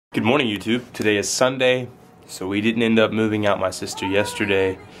Good morning, YouTube. Today is Sunday, so we didn't end up moving out my sister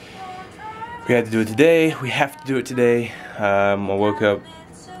yesterday. We had to do it today. We have to do it today. I woke up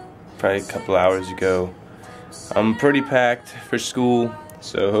probably a couple hours ago. I'm pretty packed for school,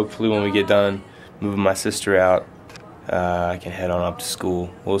 so hopefully when we get done moving my sister out, I can head on up to school.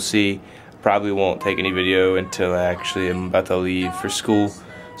 We'll see. Probably won't take any video until I actually am about to leave for school.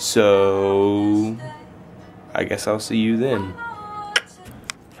 So I guess I'll see you then.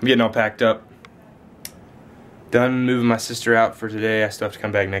 I'm getting all packed up. Done moving my sister out for today. I still have to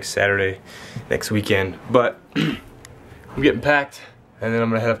come back next Saturday, next weekend. But I'm getting packed, and then I'm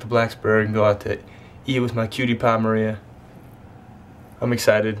gonna head up to Blacksburg and go out to eat with my cutie pie Maria. I'm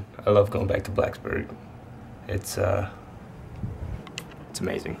excited. I love going back to Blacksburg. It's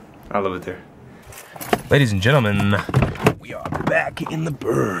amazing. I love it there. Ladies and gentlemen, we are back in the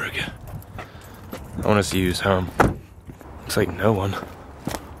burg. I want to see who's home. Looks like no one.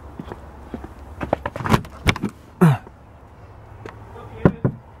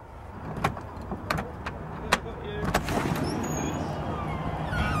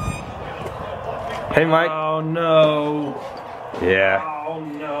 Hey, Mike. Oh no. Yeah. Oh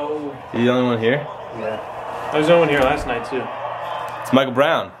no. You the only one here? Yeah. I was the only one here last night too. It's Michael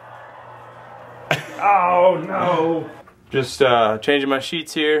Brown. Oh no. Just changing my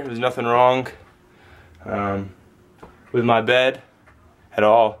sheets here. There's nothing wrong with my bed at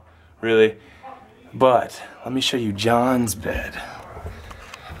all, really. But let me show you John's bed.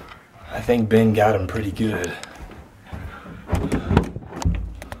 I think Ben got him pretty good.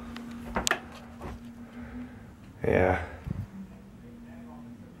 Yeah.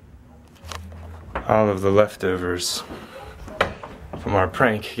 All of the leftovers from our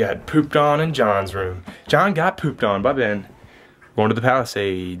prank got pooped on in John's room. John got pooped on by Ben. Going to the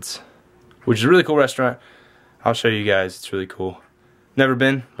Palisades, which is a really cool restaurant. I'll show you guys. It's really cool. Never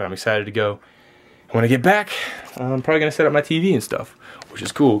been, but I'm excited to go. And when I get back, I'm probably gonna set up my TV and stuff, which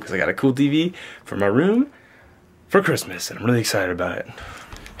is cool because I got a cool TV for my room for Christmas, and I'm really excited about it.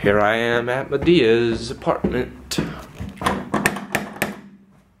 Here I am at Medea's apartment.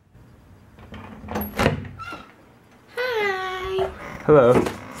 Hi. Hello.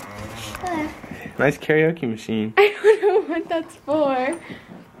 Hello. Nice karaoke machine. I don't know what that's for.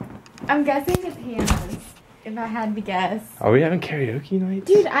 I'm guessing the pianos, if I had to guess. Are we having karaoke nights?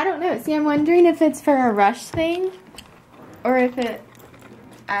 Dude, I don't know. See, I'm wondering if it's for a Rush thing or if it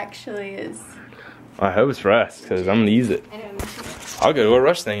actually is. I hope it's for us, because I'm going to use it. I know. I'll go to a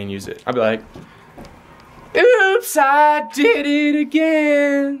Rush thing and use it. I'll be like, oops, I did it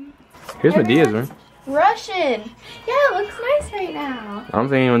again. Here's Medea's room. Russian. Yeah, it looks nice right now. I don't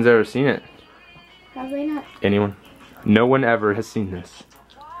think anyone's ever seen it. Probably not. Anyone? No one ever has seen this.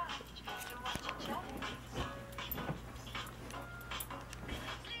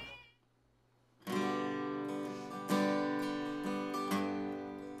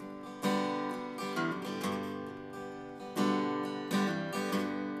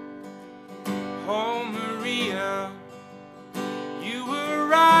 Oh, Maria, you were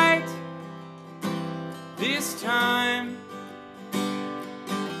right this time.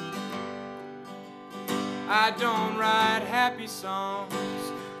 I don't write happy songs,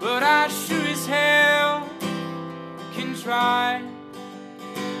 but I sure as hell can try.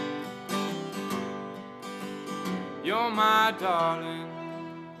 You're my darling,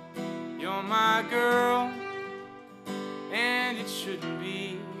 you're my girl, and it shouldn't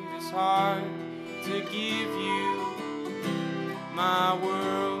be this hard to give you my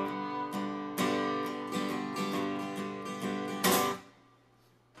world.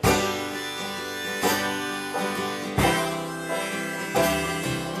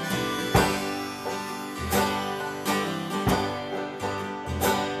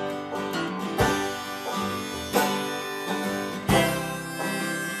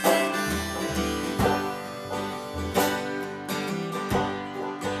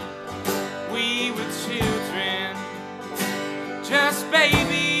 Just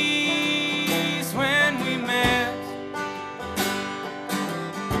babies when we met.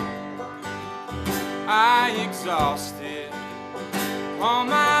 I exhausted all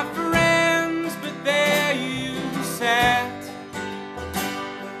my friends, but there you sat,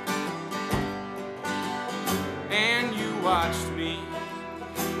 and you watched me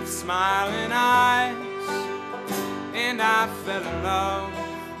with smiling eyes, and I fell in love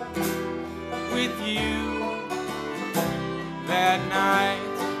with you that night.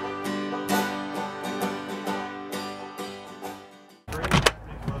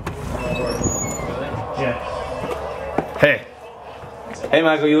 Yeah. Hey. Hey,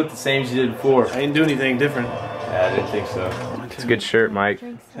 Michael, you look the same as you did before. I didn't do anything different. Yeah, I didn't think so. It's a good shirt, Mike.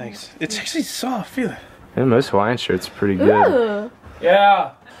 Thanks. It's actually soft. Feel it. And most Hawaiian shirts are pretty good. Ooh.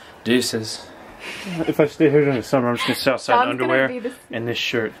 Yeah. Deuces. If I stay here during the summer, I'm just gonna sit outside in Sean's underwear gonna be the- and this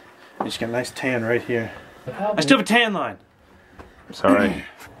shirt. I just got a nice tan right here. I still have a tan line. It's alright.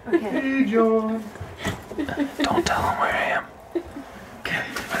 Okay. Hey, John. Don't tell them where I am. Okay.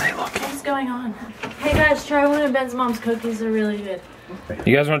 Are they looking? What's going on? Hey guys, try one of Ben's mom's cookies. They're really good.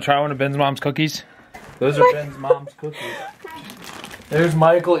 You guys want to try one of Ben's mom's cookies? Those are Ben's mom's cookies. There's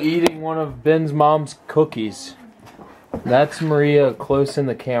Michael eating one of Ben's mom's cookies. That's Maria close in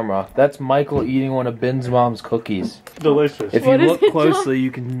the camera. That's Michael eating one of Ben's mom's cookies. Delicious. If you look closely, you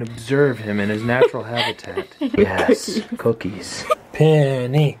can observe him in his natural habitat. Yes, cookies.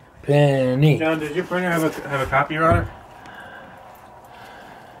 Penny, Penny. John, does your printer have a copier on it?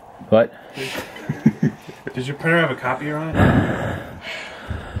 What? Does your printer have a copier on it?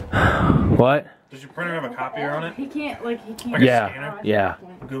 What? Does your printer have a copier on it? He can't, like, he can't. Like a Yeah, scanner? yeah.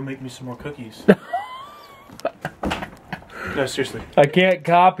 Go make me some more cookies. No, seriously. I can't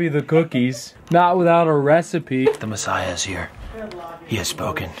copy the cookies. Not without a recipe. The Messiah is here. He has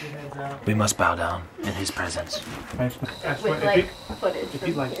spoken. We must bow down in his presence. That's what, With like footage. if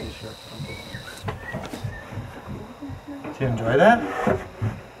you like this shirt. Do you enjoy that?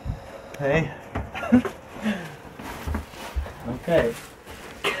 Hey. Okay.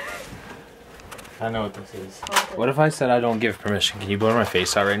 I know what this is. What if I said I don't give permission? Can you blur my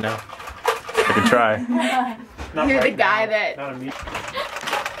face out right now? I can try. Not You're right the guy now. that- Not immediately.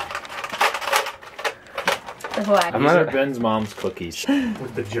 The Hawaii. These are Ben's mom's cookies.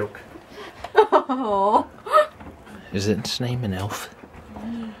 With the joke. Oh. Is its name an elf?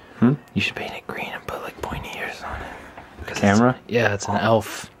 You should paint it green and put like pointy ears on it. Camera? Yeah, it's an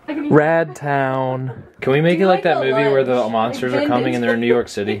elf. Rad Town. Can we make it like that like a movie where the lunch? monsters Like are coming and they're in New York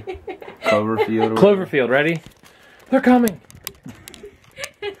City? Cloverfield. Cloverfield, ready? They're coming.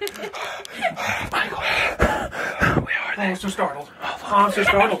 Oh, I'm so startled. Oh, I'm so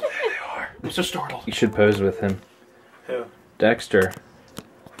startled. I'm so startled. You should pose with him. Who? Dexter.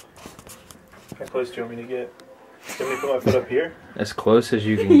 How close do you want me to get? Do you want me to put my foot up here? As close as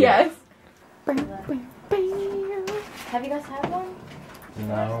you can get. Yes. Have you guys had one?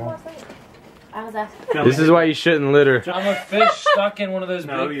 No. I was asking. This is why you shouldn't litter. I'm a fish stuck in one of those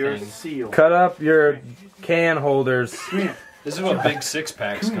No, big you're a things. seal. Cut up your can holders. This is what big six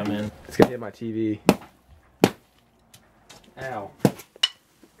packs come in. It's gonna hit my TV. Ow.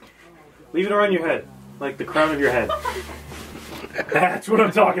 Leave it around your head. Like the crown of your head. That's what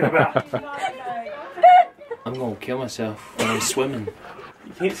I'm talking about. I'm gonna kill myself when I'm swimming.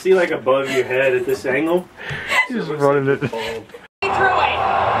 You can't see like above your head at this angle. Just running it.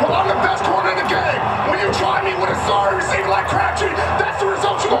 Well, I'm the best one in the game. When you try me with a sorry receiver like Crabtree, that's the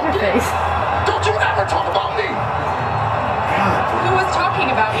result you're gonna get. Don't you ever talk about me. Who was talking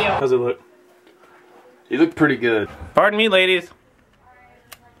about you? How's it look? You look pretty good. Pardon me, ladies.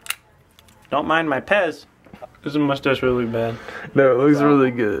 Don't mind my Pez. This mustache really bad. No, it looks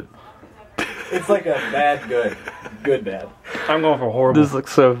really good. It's like a bad good. Good bad. I'm going for horrible. This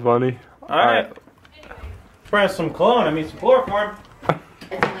looks so funny. Alright. Press some cologne. I mean some chloroform.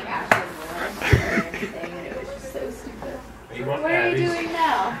 It's like actually more and everything, and it was just so stupid. What What are you doing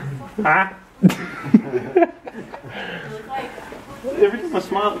now? Huh? You look like Every time I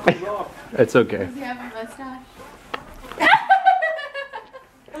smile, it comes off. It's okay. does he have a mustache?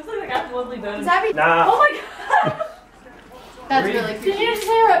 Looks like I got lovely bones. Does that be? Nah. Oh my god. That's really cute. Did you just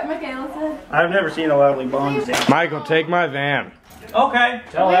hear what Michaela said? I've never seen a lovely blonde thing. Michael, take my van. Okay.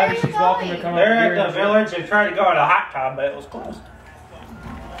 Tell Where Abby are you she's welcome to going? come They're up here. at the village. They tried to go to the hot tub, but it was closed.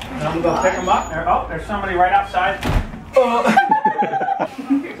 And I'm gonna go pick them up. Oh, there's somebody right outside.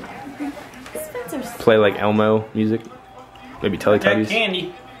 Play like Elmo music. Maybe That Teletubbies.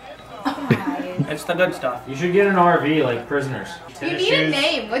 candy. It's the good stuff. You should get an RV like prisoners. You need a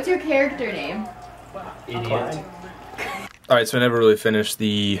name. What's your character name? Idiot. Alright, so I never really finished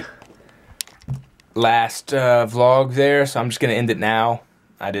the last vlog there, so I'm just gonna end it now.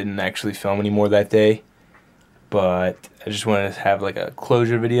 I didn't actually film any more that day, but I just wanted to have like a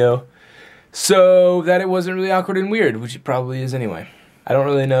closure video so that it wasn't really awkward and weird, which it probably is anyway. I don't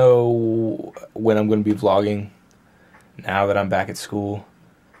really know when I'm going to be vlogging now that I'm back at school.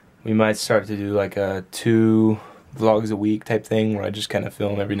 We might start to do like a 2 vlogs a week type thing where I just kind of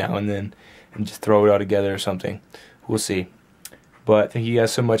film every now and then and just throw it all together or something. We'll see. But thank you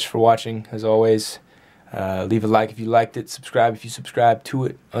guys so much for watching, as always. Leave a like if you liked it, subscribe if you subscribe to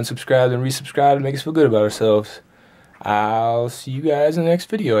it, unsubscribe and resubscribe to make us feel good about ourselves. I'll see you guys in the next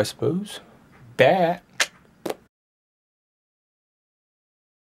video, I suppose. Bye.